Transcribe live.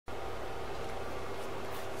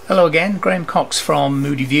Hello again, Graham Cox from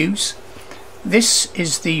Moody Views. This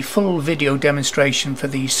is the full video demonstration for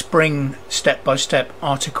the spring step-by-step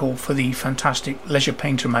article for the fantastic Leisure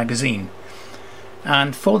Painter magazine.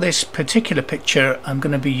 And for this particular picture I'm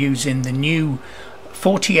going to be using the new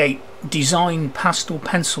 48 design pastel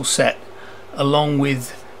pencil set along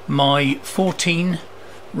with my 14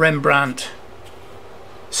 Rembrandt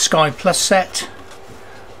Sky Plus set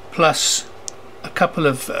plus a couple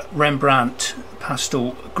of Rembrandt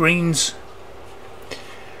pastel greens.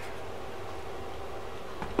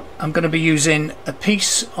 I'm going to be using a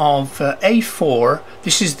piece of A4.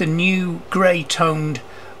 This is the new grey toned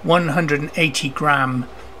 180 gram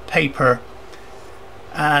paper,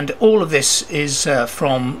 and all of this is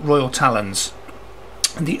from Royal Talons.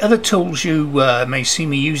 And the other tools you may see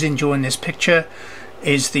me using during this picture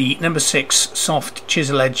is the number 6 soft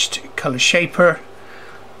chisel edged colour shaper,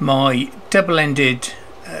 my double-ended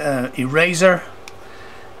eraser,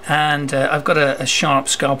 and I've got a sharp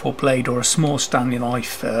scalpel blade or a small Stanley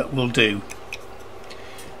knife will do.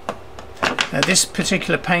 This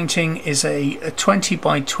particular painting is a 20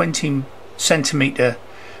 by 20 centimeter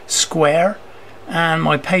square, and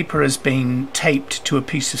my paper has been taped to a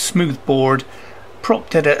piece of smooth board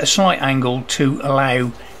propped at a slight angle to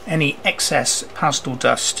allow any excess pastel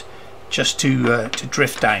dust just to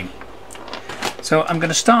drift down. So I'm going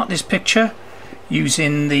to start this picture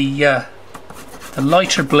using the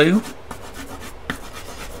lighter blue.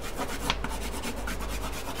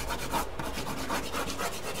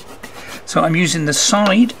 So I'm using the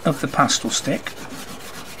side of the pastel stick,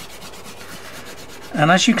 and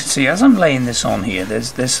as you can see, as I'm laying this on here,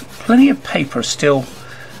 there's plenty of paper still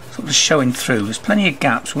sort of showing through. There's plenty of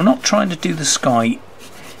gaps. We're not trying to do the sky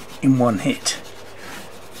in one hit.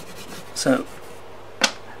 So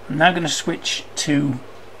I'm now going to switch to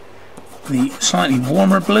the slightly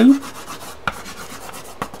warmer blue.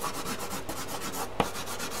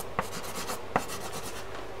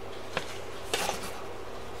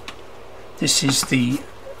 This is the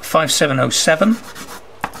 5707,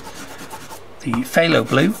 the phthalo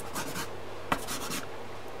blue,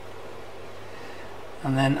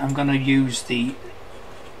 and then I'm going to use the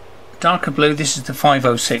darker blue. This is the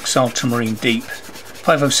 506 ultramarine deep,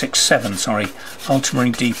 5067, sorry,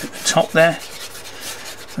 ultramarine deep at the top there.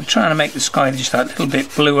 I'm trying to make the sky just that little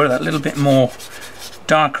bit bluer, that little bit more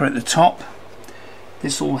darker at the top.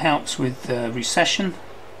 This all helps with recession.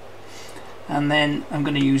 And then I'm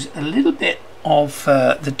going to use a little bit of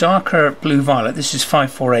the darker blue violet. This is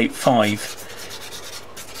 5485,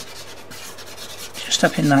 just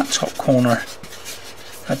up in that top corner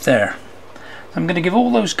right there. I'm going to give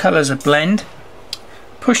all those colours a blend,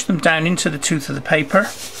 push them down into the tooth of the paper,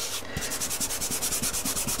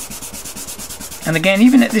 and again,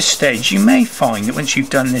 even at this stage, you may find that once you've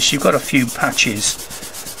done this, you've got a few patches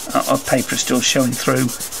of paper still showing through.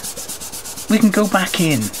 We can go back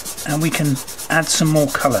in and we can add some more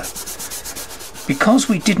colour. Because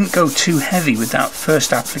we didn't go too heavy with that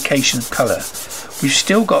first application of colour, we've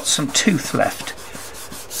still got some tooth left.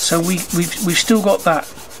 So we've still got that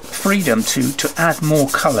freedom to add more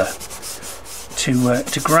colour,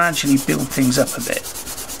 to gradually build things up a bit.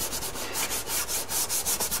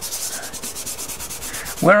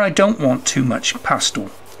 Where I don't want too much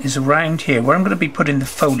pastel is around here, where I'm going to be putting the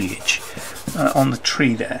foliage on the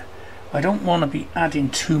tree there. I don't want to be adding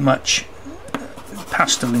too much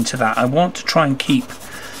pastel into that. I want to try and keep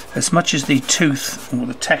as much as the tooth or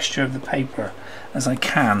the texture of the paper as I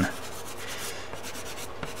can.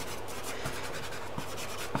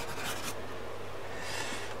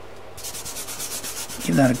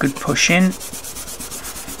 Give that a good push in.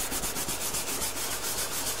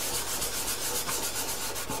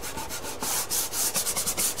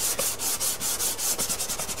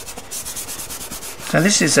 Now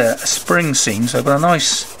this is a spring scene, so I've got a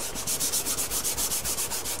nice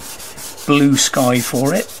blue sky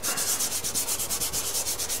for it.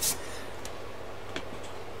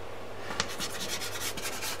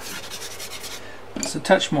 It's a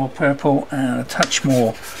touch more purple and a touch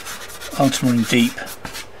more ultramarine deep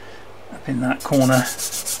up in that corner.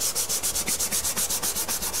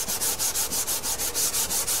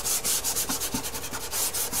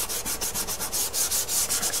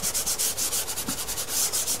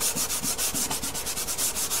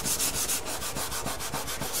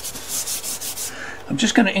 I'm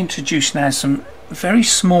just going to introduce now some very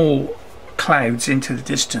small clouds into the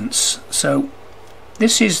distance. So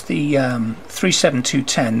this is the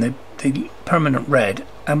 37210, the permanent red,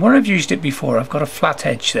 and where I've used it before I've got a flat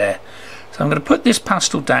edge there. So I'm going to put this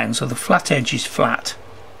pastel down so the flat edge is flat,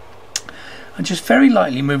 and just very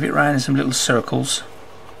lightly move it around in some little circles.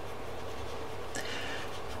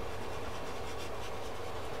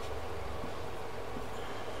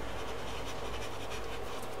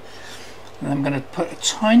 And I'm going to put a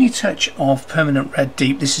tiny touch of permanent red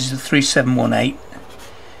deep. This is the 3718,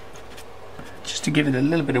 just to give it a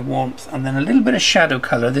little bit of warmth, and then a little bit of shadow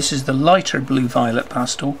colour. This is the lighter blue violet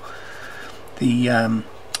pastel, the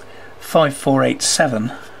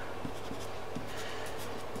 5487,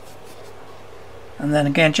 and then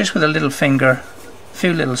again just with a little finger, a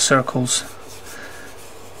few little circles,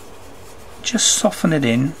 just soften it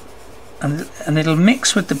in, and it'll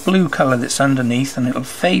mix with the blue colour that's underneath, and it'll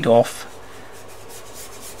fade off.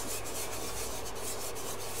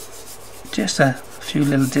 Just a few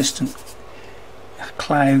little distant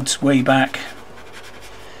clouds way back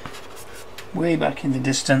in the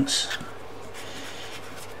distance.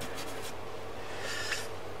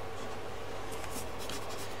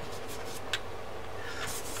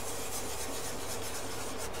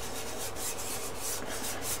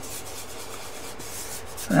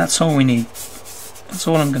 So that's all we need. That's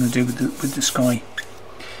all I'm going to do with the sky.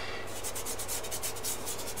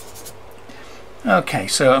 Okay,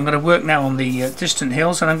 so I'm going to work now on the distant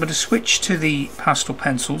hills, and I'm going to switch to the pastel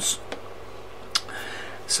pencils.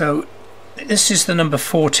 So this is the number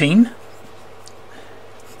 14.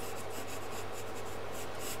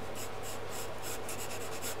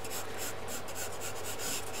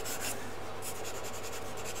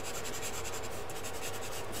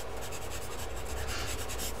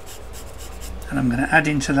 And I'm going to add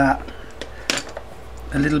into that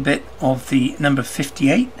a little bit of the number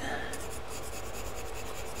 58.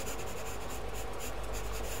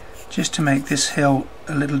 Just to make this hill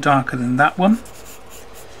a little darker than that one.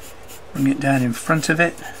 Bring it down in front of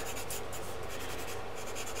it.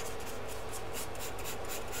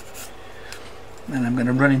 And I'm going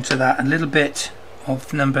to run into that a little bit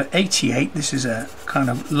of number 88. This is a kind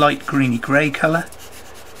of light greeny grey colour.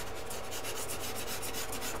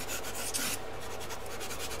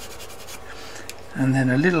 And then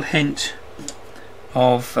a little hint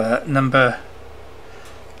of number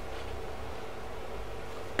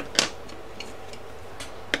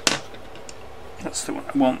that's the one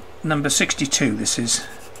I want, number 62 this is.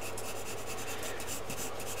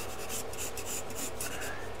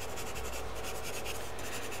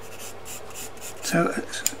 So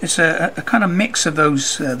it's a kind of mix of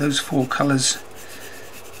those four colours.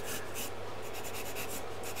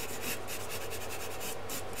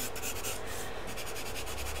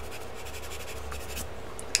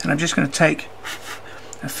 And I'm just going to take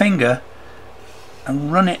a finger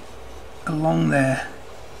and run it along there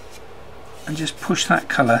and just push that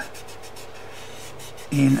colour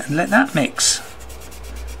in and let that mix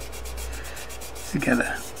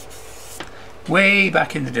together. Way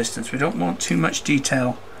back in the distance. We don't want too much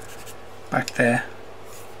detail back there,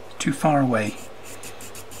 too far away.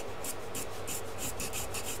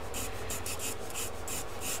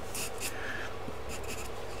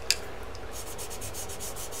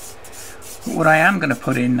 What I am going to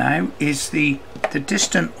put in now is the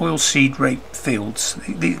distant oilseed rape fields,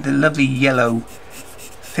 the lovely yellow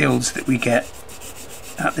fields that we get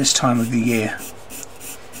at this time of the year.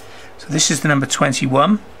 So this is the number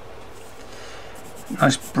 21.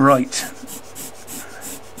 Nice bright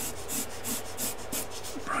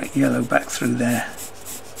yellow back through there.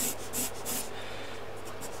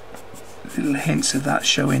 Little hints of that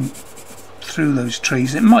showing through those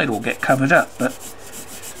trees. It might all get covered up, but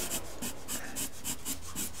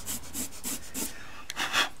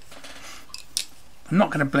I'm not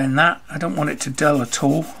going to blend that. I don't want it to dull at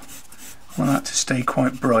all. I want that to stay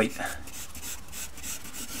quite bright.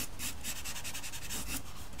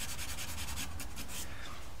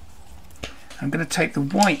 I'm going to take the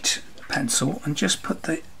white pencil and just put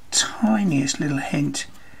the tiniest little hint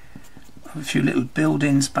of a few little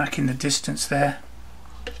buildings back in the distance there.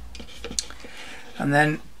 And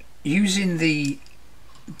then using the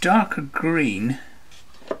darker green,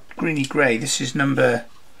 greeny grey, this is number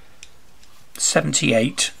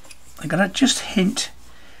 78, I'm going to just hint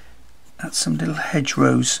at some little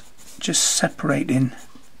hedgerows, just separating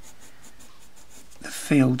the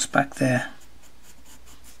fields back there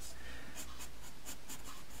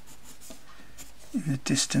in the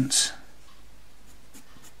distance.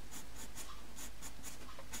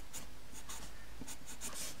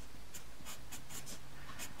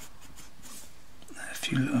 A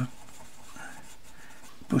few little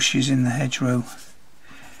bushes in the hedgerow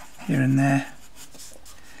here and there.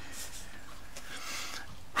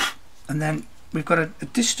 And then we've got a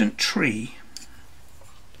distant tree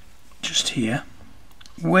just here,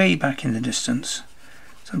 way back in the distance.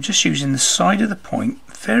 So I'm just using the side of the point,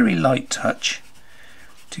 very light touch,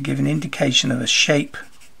 to give an indication of a shape.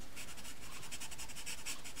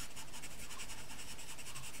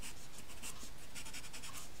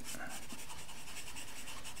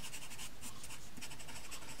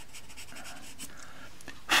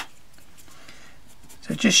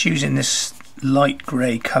 So just using this light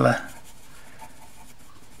grey colour,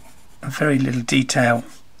 and very little detail,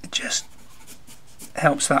 it just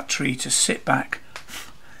helps that tree to sit back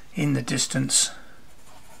in the distance.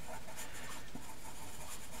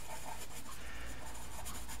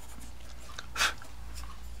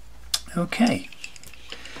 Okay,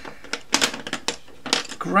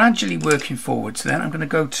 gradually working forwards then, I'm going to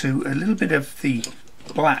go to a little bit of the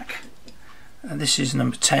black, and this is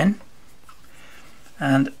number 10,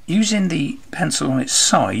 and using the pencil on its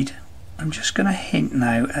side, I'm just going to hint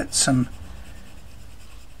now at some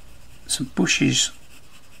bushes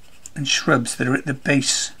and shrubs that are at the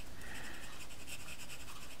base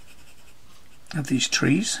of these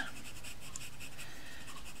trees.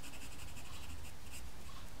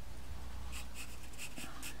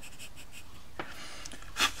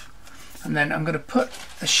 And then I'm going to put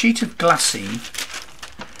a sheet of glassine.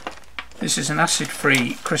 This is an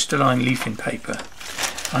acid-free crystalline leafing paper.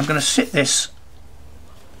 I'm going to sit this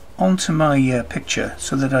onto my picture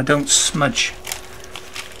so that I don't smudge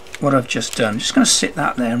what I've just done. I'm just going to sit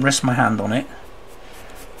that there and rest my hand on it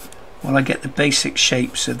while I get the basic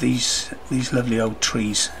shapes of these lovely old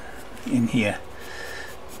trees in here.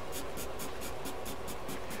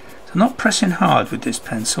 So I'm not pressing hard with this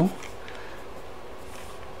pencil.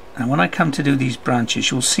 And when I come to do these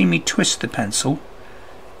branches, you'll see me twist the pencil,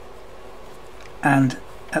 and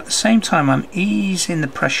at the same time I'm easing the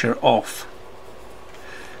pressure off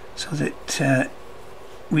so that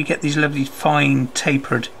we get these lovely fine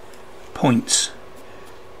tapered points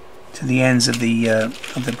to the ends of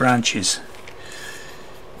the branches.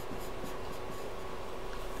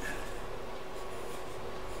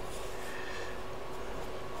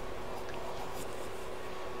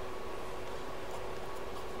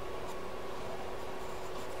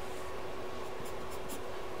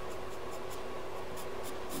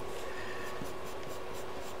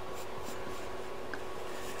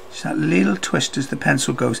 That little twist as the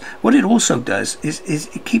pencil goes. What it also does is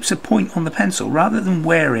it keeps a point on the pencil rather than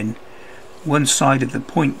wearing one side of the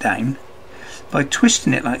point down. By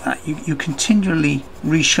twisting it like that, you continually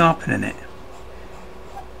resharpening it.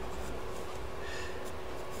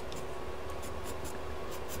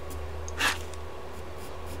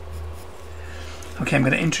 Okay, I'm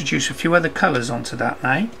going to introduce a few other colours onto that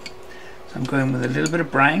now. So I'm going with a little bit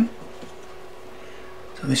of brown.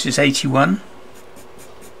 So this is 81.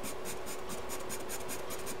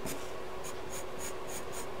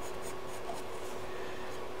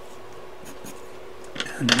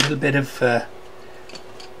 And a little bit of a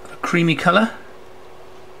creamy colour,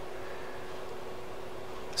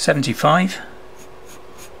 75.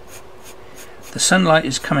 The sunlight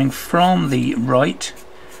is coming from the right,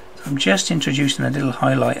 so I'm just introducing a little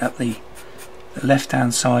highlight at the left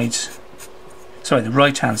hand sides, sorry, the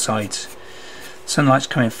right hand sides. Sunlight's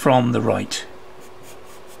coming from the right.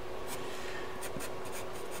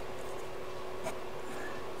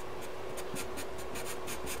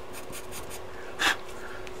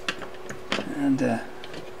 And a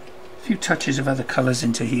few touches of other colours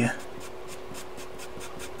into here.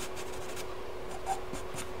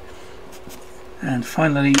 And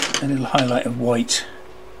finally a little highlight of white.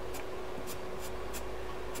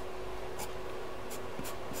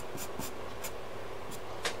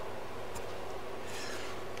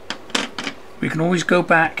 We can always go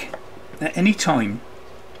back at any time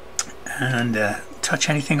and touch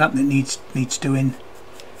anything up that needs doing.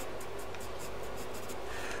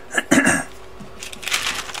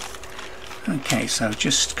 Okay, so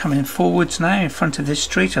just coming forwards now in front of this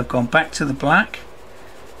street, I've gone back to the black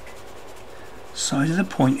side of the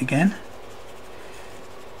point again.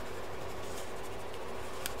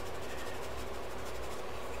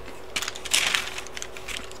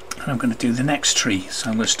 And I'm going to do the next tree, so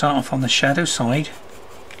I'm going to start off on the shadow side.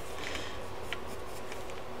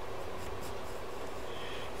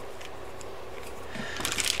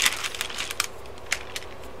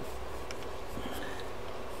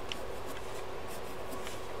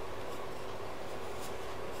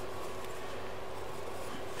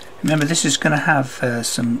 Remember, this is going to have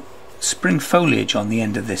some spring foliage on the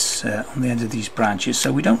end of this, on the end of these branches,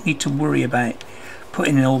 so we don't need to worry about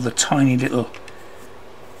putting in all the tiny little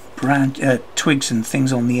twigs and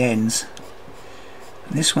things on the ends.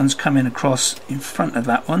 And this one's coming across in front of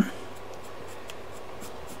that one.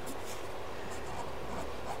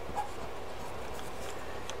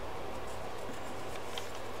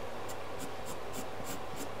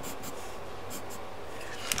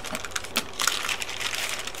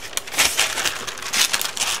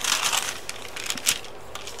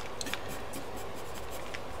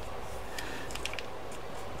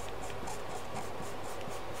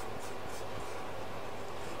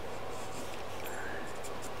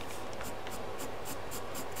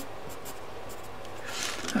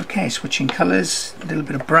 Okay, switching colours, a little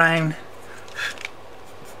bit of brown.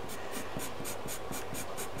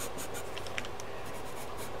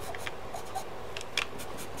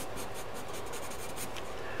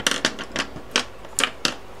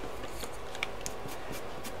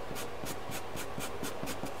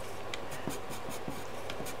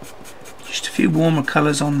 Just a few warmer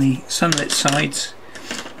colours on the sunlit sides.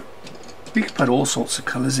 We could put all sorts of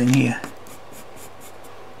colours in here.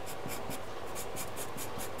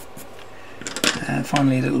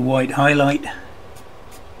 Finally a little white highlight.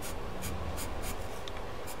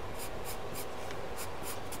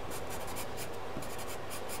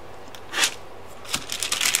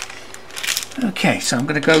 Okay, so I'm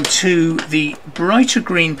going to go to the brighter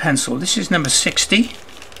green pencil. This is number 60.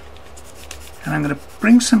 And I'm going to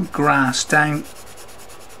bring some grass down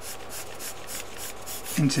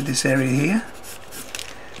into this area here.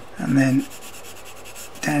 And then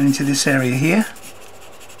down into this area here.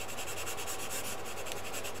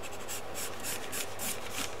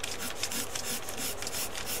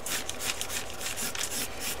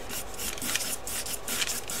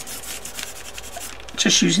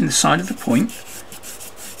 Just using the side of the point.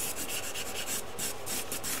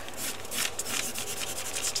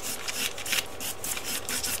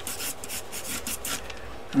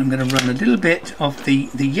 And I'm going to run a little bit of the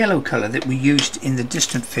yellow colour that we used in the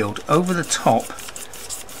distant field over the top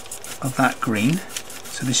of that green.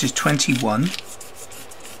 So this is 21.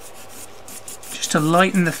 Just to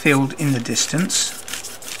lighten the field in the distance.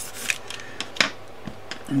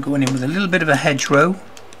 I'm going in with a little bit of a hedgerow.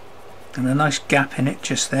 And a nice gap in it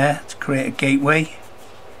just there to create a gateway.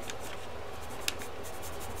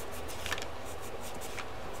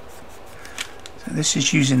 So this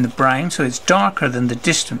is using the brown, so it's darker than the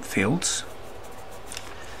distant fields.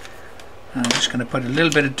 I'm just going to put a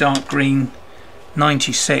little bit of dark green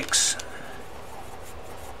 96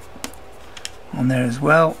 on there as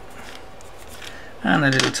well, and a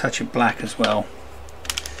little touch of black as well,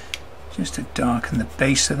 just to darken the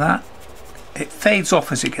base of that. It fades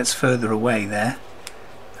off as it gets further away there,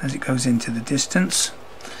 as it goes into the distance.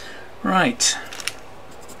 Right.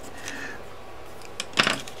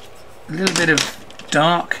 A little bit of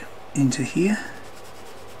dark into here.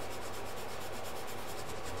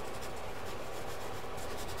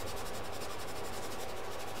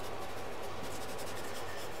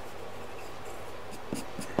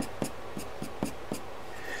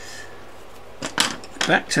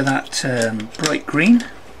 Back to that bright green.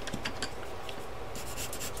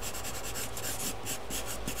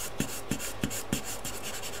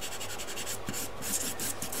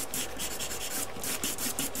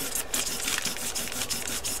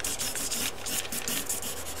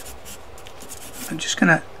 I'm just going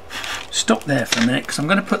to stop there for a minute because I'm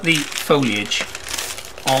going to put the foliage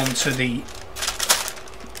onto the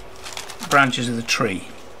branches of the tree.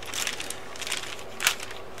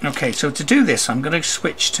 Okay, so to do this I'm going to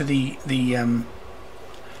switch to the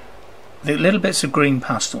little bits of green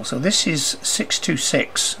pastel. So this is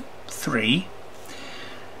 6263,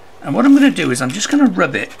 and what I'm going to do is I'm just going to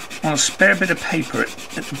rub it on a spare bit of paper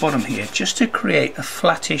at the bottom here, just to create a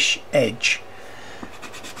flattish edge.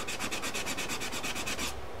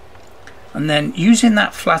 And then using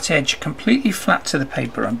that flat edge completely flat to the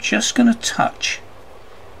paper, I'm just going to touch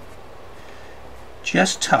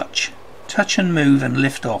and move and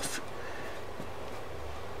lift off.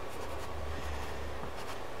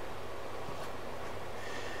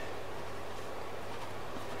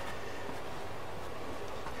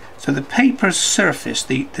 So the paper surface,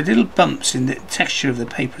 the little bumps in the texture of the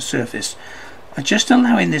paper surface, are just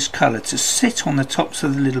allowing this colour to sit on the tops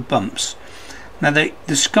of the little bumps. Now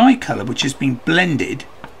the sky colour, which has been blended,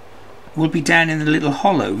 will be down in the little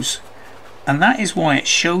hollows, and that is why it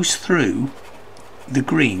shows through the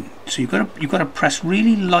green. So you've got to press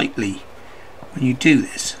really lightly when you do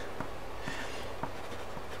this.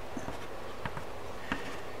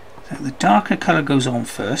 So the darker colour goes on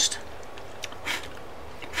first,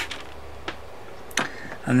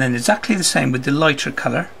 and then exactly the same with the lighter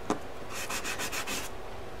colour.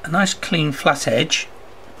 A nice clean flat edge.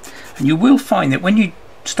 And you will find that when you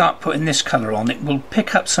start putting this colour on, it will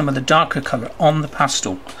pick up some of the darker colour on the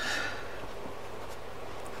pastel.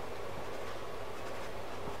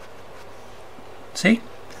 See?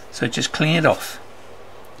 So just clean it off.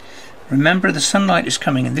 Remember, the sunlight is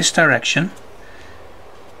coming in this direction,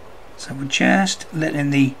 so we're just letting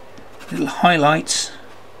the little highlights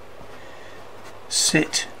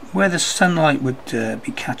sit where the sunlight would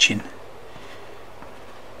be catching.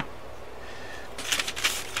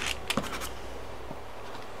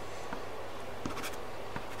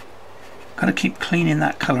 got to keep cleaning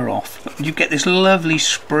that colour off. But you get this lovely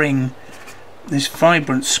spring, this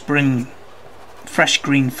vibrant spring, fresh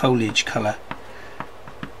green foliage colour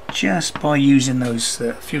just by using those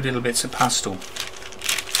few little bits of pastel.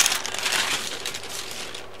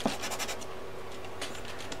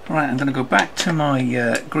 Right, I'm going to go back to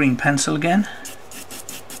my green pencil again.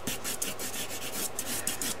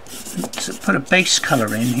 So put a base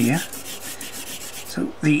colour in here.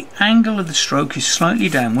 So the angle of the stroke is slightly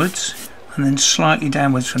downwards and then slightly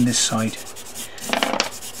downwards from this side.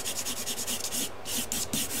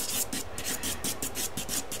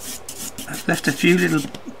 I've left a few little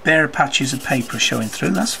bare patches of paper showing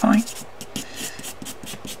through, that's fine.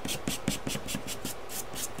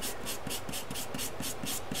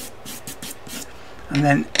 And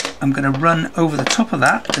then I'm going to run over the top of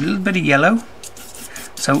that a little bit of yellow.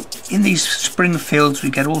 So in these spring fields we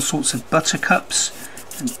get all sorts of buttercups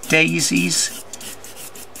and daisies.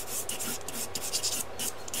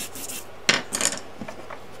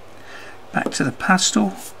 Back to the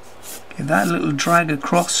pastel, give that a little drag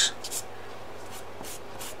across.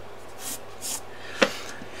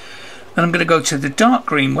 Then I'm going to go to the dark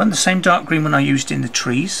green one, the same dark green one I used in the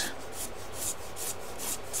trees.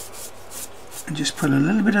 And just put a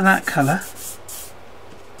little bit of that colour.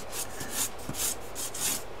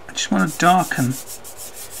 I just want to darken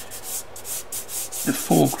the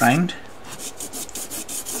foreground.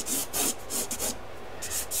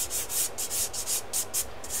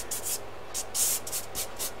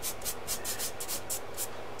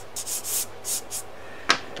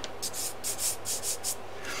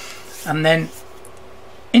 And then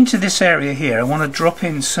into this area here I want to drop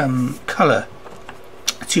in some colour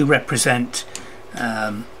to represent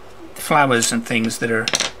flowers and things that are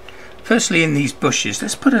firstly in these bushes.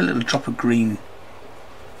 Let's put a little drop of green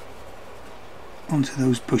onto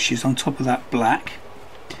those bushes on top of that black.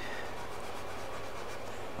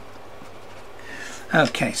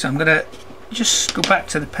 Okay, so I'm going to just go back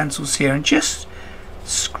to the pencils here and just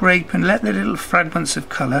scrape and let the little fragments of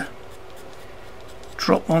colour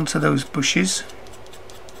drop onto those bushes.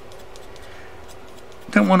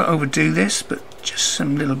 Don't want to overdo this, but just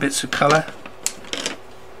some little bits of colour.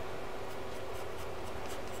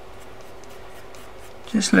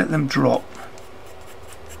 Just let them drop.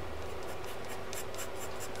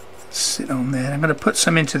 Sit on there. I'm going to put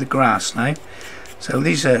some into the grass now. So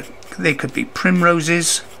they could be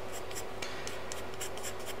primroses.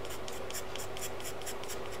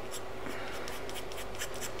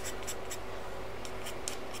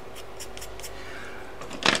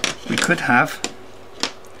 We could have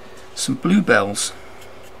some bluebells.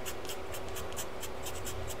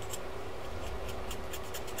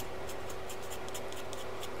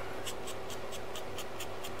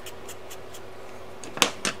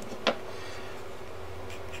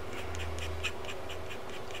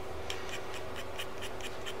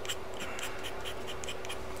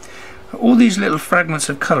 All these little fragments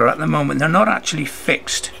of colour at the moment, they're not actually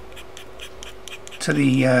fixed to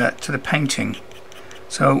the painting.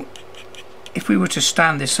 So if we were to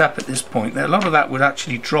stand this up at this point, a lot of that would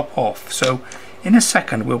actually drop off. So in a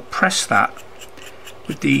second we'll press that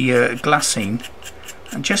with the glassine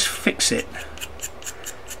and just fix it.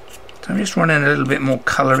 So I'm just running a little bit more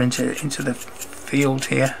colour into the field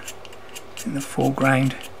here in the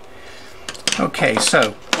foreground. Okay,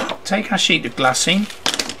 so take our sheet of glassine.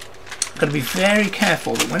 Got to be very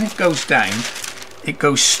careful that when it goes down, it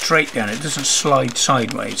goes straight down, it doesn't slide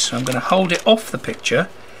sideways. So I'm going to hold it off the picture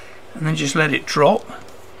and then just let it drop,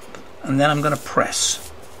 and then I'm going to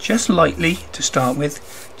press just lightly to start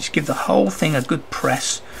with. Just give the whole thing a good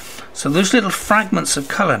press. So those little fragments of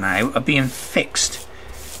colour now are being fixed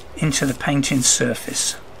into the painting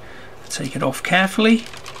surface. Take it off carefully,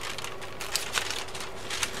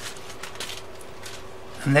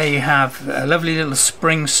 and there you have a lovely little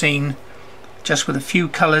spring scene just with a few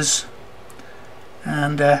colours.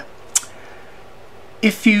 And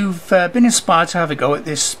if you've been inspired to have a go at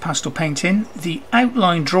this pastel painting, the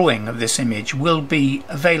outline drawing of this image will be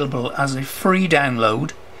available as a free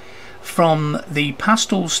download from the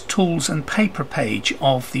Pastels, Tools and Paper page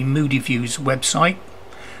of the Moody Views website,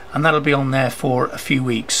 and that'll be on there for a few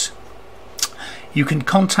weeks. You can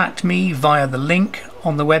contact me via the link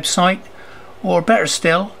on the website, or better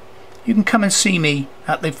still, you can come and see me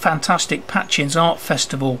at the fantastic Patchins Art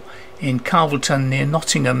Festival in Calverton near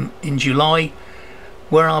Nottingham in July,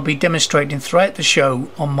 where I'll be demonstrating throughout the show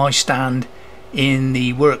on my stand in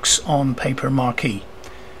the Works on Paper marquee.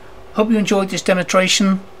 Hope you enjoyed this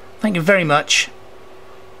demonstration. Thank you very much.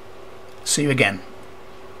 See you again.